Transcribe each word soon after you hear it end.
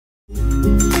Hi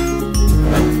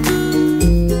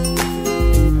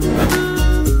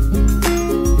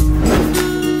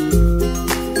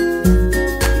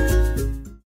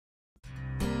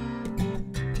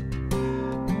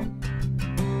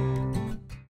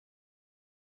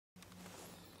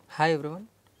everyone,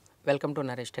 welcome to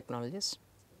Naresh Technologies.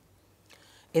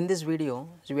 In this video,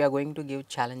 we are going to give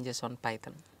challenges on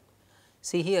Python.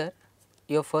 See here,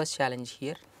 your first challenge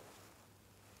here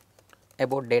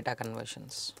about data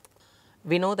conversions.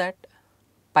 We know that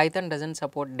Python doesn't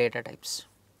support data types.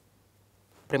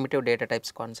 Primitive data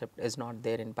types concept is not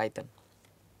there in Python.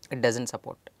 It doesn't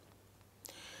support.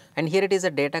 And here it is a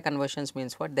data conversions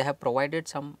means what? They have provided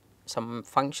some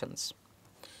functions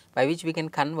by which we can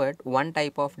convert one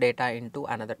type of data into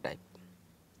another type.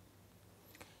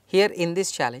 Here in this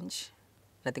challenge,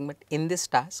 nothing but in this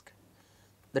task,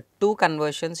 the two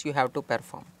conversions you have to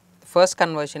perform. The first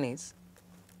conversion is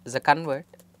the convert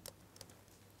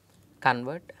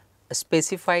a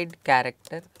specified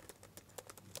character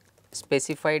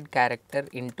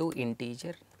into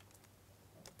integer.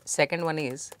 Second one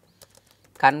is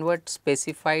convert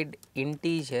specified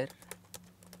integer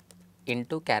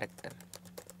into character.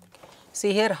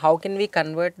 See here, how can we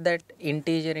convert that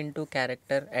integer into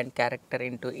character and character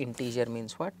into integer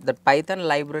means what? The Python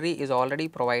library is already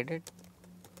provided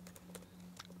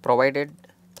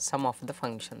some of the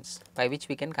functions by which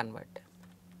we can convert.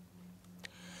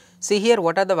 See here,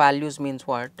 what are the values means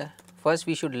what? First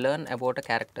we should learn about a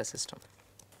character system.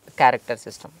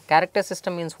 Character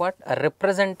system means what? A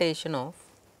representation of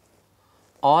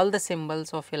all the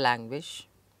symbols of a language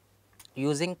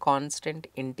using constant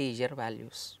integer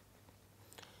values.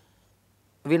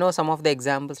 We know some of the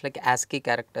examples like ASCII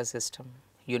character system,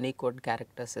 Unicode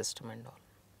character system and all.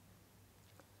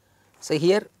 So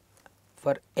here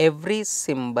for every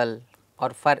symbol or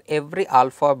for every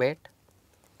alphabet,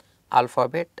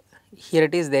 here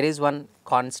it is, there is one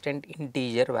constant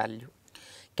integer value,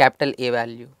 capital A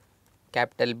value,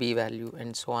 capital B value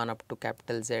and so on up to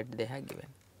capital Z they have given.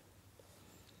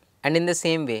 And in the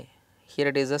same way, here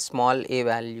it is a small a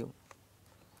value,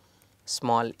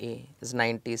 small a is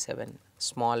 97,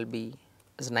 small b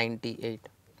is 98.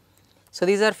 So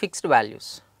these are fixed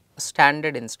values,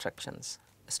 standard instructions,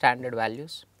 standard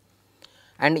values.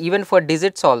 And even for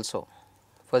digits also,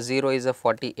 for 0 is a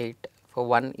 48, for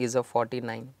 1 is a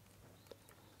 49,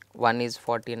 1 is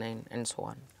 49 and so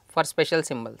on. For special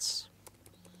symbols,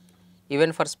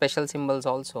 even for special symbols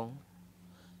also,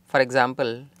 for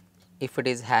example, if it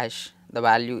is hash, the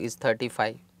value is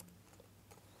 35,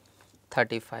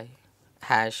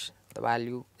 hash, the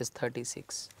value is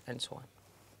 36 and so on.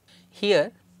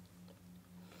 Here,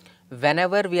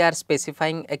 whenever we are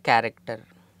specifying a character,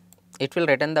 it will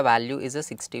return the value is a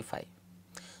 65.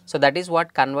 So that is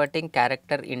what converting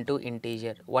character into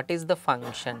integer. What is the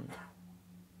function?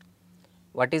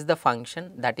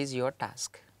 That is your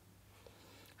task.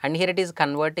 And here it is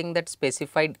converting that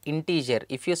specified integer.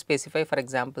 If you specify for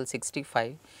example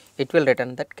 65, it will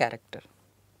return that character.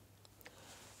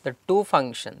 The two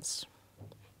functions,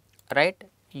 right?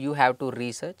 You have to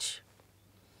research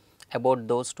about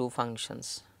those two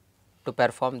functions to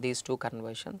perform these two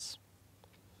conversions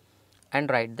and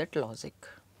write that logic.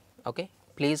 Okay,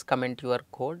 please comment your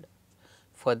code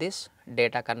for this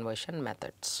data conversion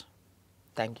methods.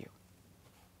 Thank you.